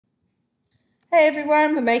Hey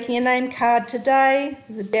everyone, we're making a name card today.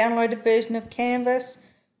 This is a downloaded version of Canvas.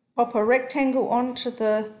 Pop a rectangle onto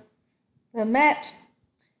the mat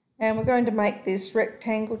and we're going to make this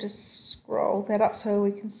rectangle. Just scroll that up so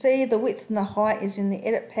we can see the width and the height is in the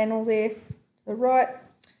edit panel there to the right.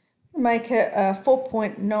 We'll make it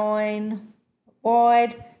 4.9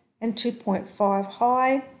 wide and 2.5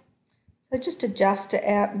 high. So just adjust it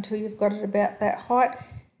out until you've got it about that height.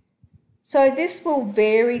 So this will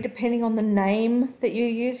vary depending on the name that you're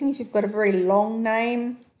using. If you've got a very long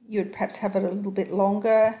name, you would perhaps have it a little bit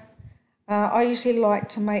longer. I usually like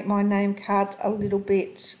to make my name cards a little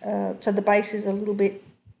bit, so the base is a little bit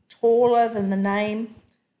taller than the name.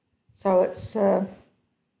 So it's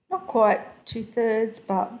not quite 2/3,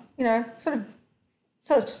 but you know, so it's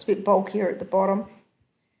just a bit bulkier at the bottom.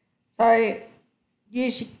 So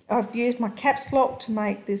I've used my caps lock to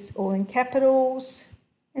make this all in capitals.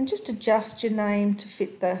 And just adjust your name to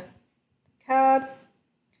fit the card.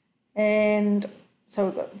 And so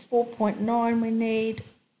we've got 4.9 we need,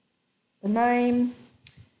 the name,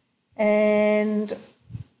 and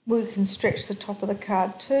we can stretch the top of the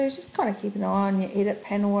card too. Just kind of keep an eye on your edit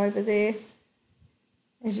panel over there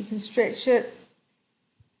as you can stretch it.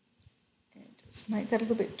 And just make that a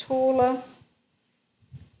little bit taller.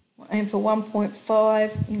 We'll aim for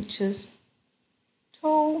 1.5 inches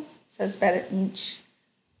tall, so it's about 1 inch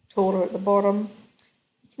taller at the bottom.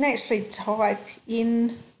 You can actually type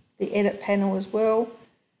in the edit panel as well.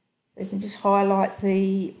 So you can just highlight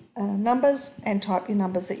the numbers and type your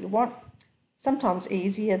numbers that you want. Sometimes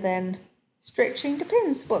easier than stretching,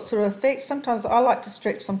 depends what sort of effect. Sometimes I like to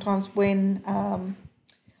stretch sometimes when I'm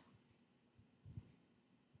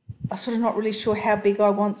sort of not really sure how big I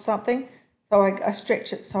want something. So I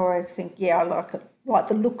stretch it so I think, yeah, I like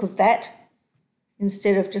the look of that,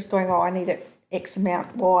 instead of just going, oh, I need it X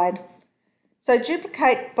amount wide. So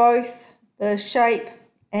duplicate both the shape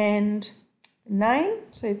and the name,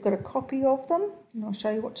 so you've got a copy of them, and I'll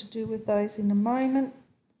show you what to do with those in a moment.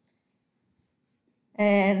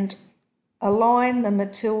 And align the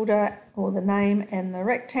Matilda or the name and the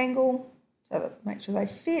rectangle so that make sure they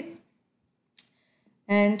fit.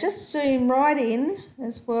 And just zoom right in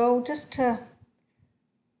as well, just click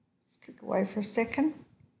away for a second.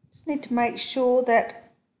 Just need to make sure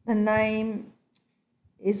that the name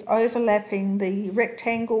is overlapping the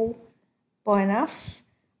rectangle by enough.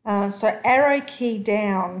 So arrow key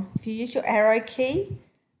down. If you use your arrow key,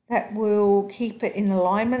 that will keep it in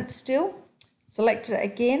alignment still. Select it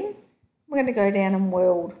again. We're going to go down and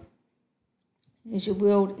weld. Use your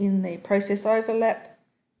weld in the process overlap,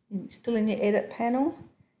 still in your edit panel.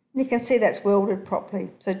 And you can see that's welded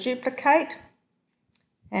properly. So duplicate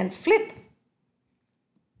and flip.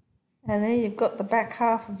 And there you've got the back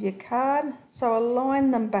half of your card. So align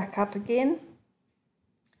them back up again.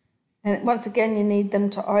 And once again, you need them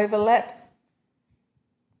to overlap.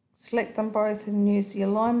 Select them both and use the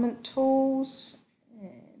alignment tools.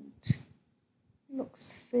 And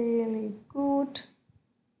looks fairly good.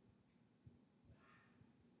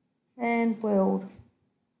 And weld.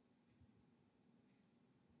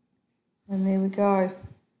 And there we go.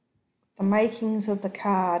 The makings of the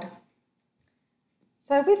card.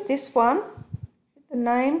 So with this one, the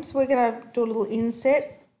names, we're going to do a little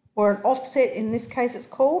inset, or an offset in this case it's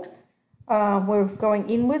called. We're going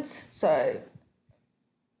inwards, so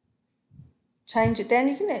change it down.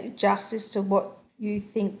 You can adjust this to what you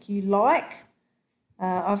think you like.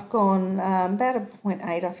 I've gone about a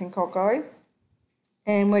 0.8, I think I'll go.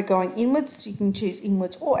 And we're going inwards. You can choose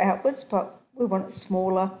inwards or outwards, but we want it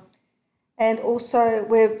smaller. And also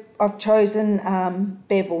I've chosen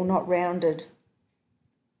bevel, not rounded.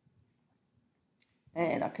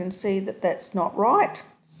 And I can see that that's not right.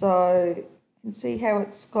 So you can see how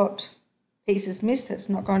it's got pieces missed. That's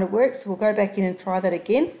not going to work. So we'll go back in and try that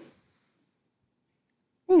again.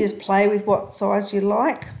 You just play with what size you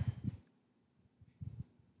like.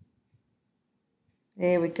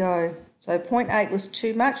 There we go. So 0.8 was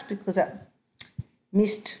too much because it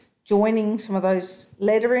missed joining some of those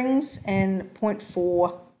letterings, and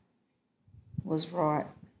 0.4 was right.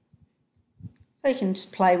 So you can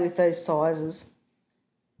just play with those sizes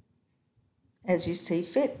as you see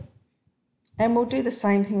fit. And we'll do the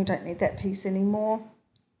same thing. We don't need that piece anymore.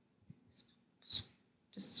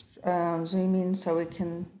 Just zoom in so we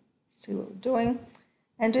can see what we're doing.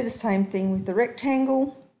 And do the same thing with the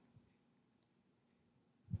rectangle.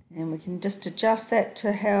 And we can just adjust that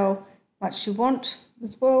to how much you want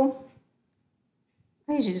as well.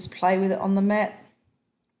 I usually just play with it on the mat.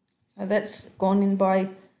 So that's gone in by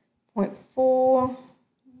 0.4.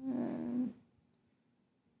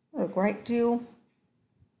 Not a great deal.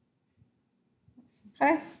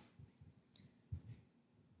 Okay.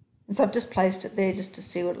 And so I've just placed it there just to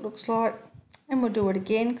see what it looks like. And we'll do it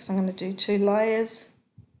again because I'm going to do 2 layers.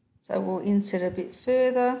 So we'll inset a bit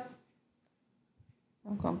further.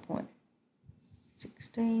 I've gone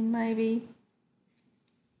 0.16 maybe.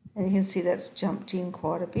 And you can see that's jumped in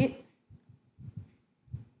quite a bit.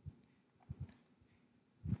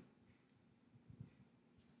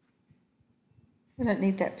 We don't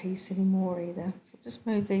need that piece anymore either. So we'll just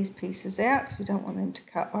move these pieces out because we don't want them to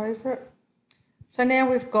cut over it. So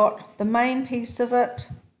now we've got the main piece of it,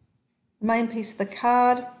 the main piece of the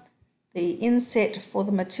card, the inset for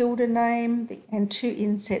the Matilda name, and 2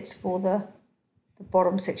 insets for the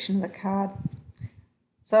bottom section of the card.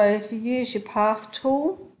 So if you use your path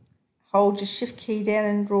tool, hold your shift key down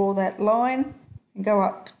and draw that line and go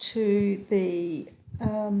up to the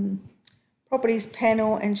properties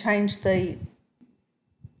panel and change the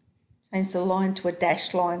line to a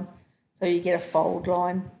dashed line so you get a fold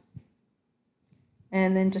line.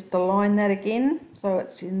 And then just align that again so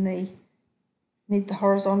it's in the, need the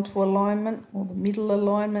horizontal alignment or the middle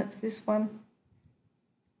alignment for this one.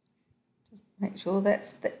 Just make sure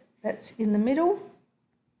that's in the middle.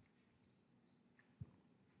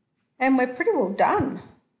 And we're pretty well done.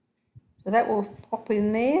 So that will pop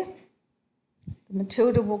in there. The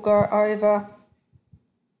Matilda will go over.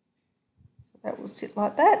 So that will sit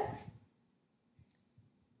like that.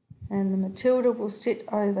 And the Matilda will sit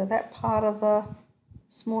over that part of the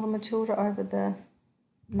smaller Matilda over the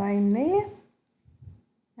name there.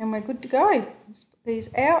 And we're good to go. Just put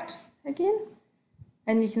these out again.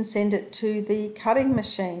 And you can send it to the cutting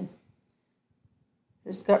machine.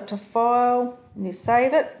 Just go to File and you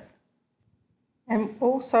save it. And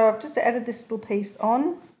also I've just added this little piece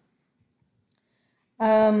on.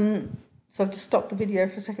 So I've just stopped the video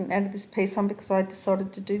for a second and added this piece on because I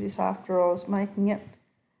decided to do this after I was making it.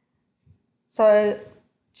 So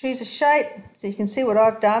choose a shape so you can see what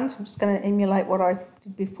I've done. So I'm just going to emulate what I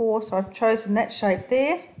did before. So I've chosen that shape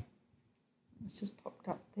there. It's just popped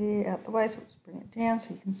up there out the way, so I'll just bring it down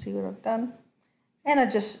so you can see what I've done. And I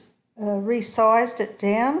just resized it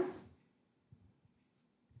down.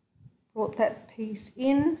 Brought that piece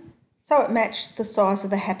in so it matched the size of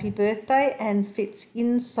the happy birthday and fits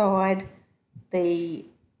inside the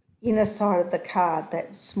inner side of the card,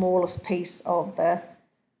 that smallest piece of the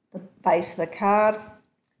base of the card.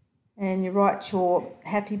 And you write your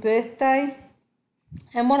happy birthday.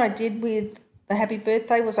 And what I did with the happy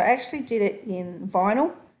birthday was I actually did it in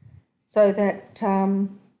vinyl so that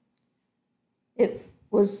it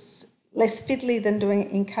was less fiddly than doing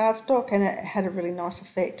it in cardstock, and it had a really nice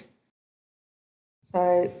effect.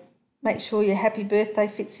 So make sure your happy birthday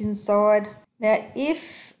fits inside. Now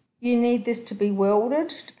if you need this to be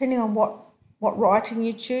welded, depending on what writing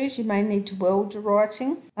you choose, you may need to weld your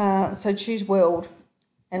writing. So choose weld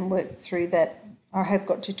and work through that. I have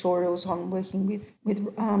got tutorials on working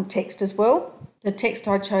with text as well. The text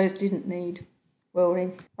I chose didn't need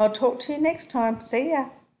welding. I'll talk to you next time. See ya.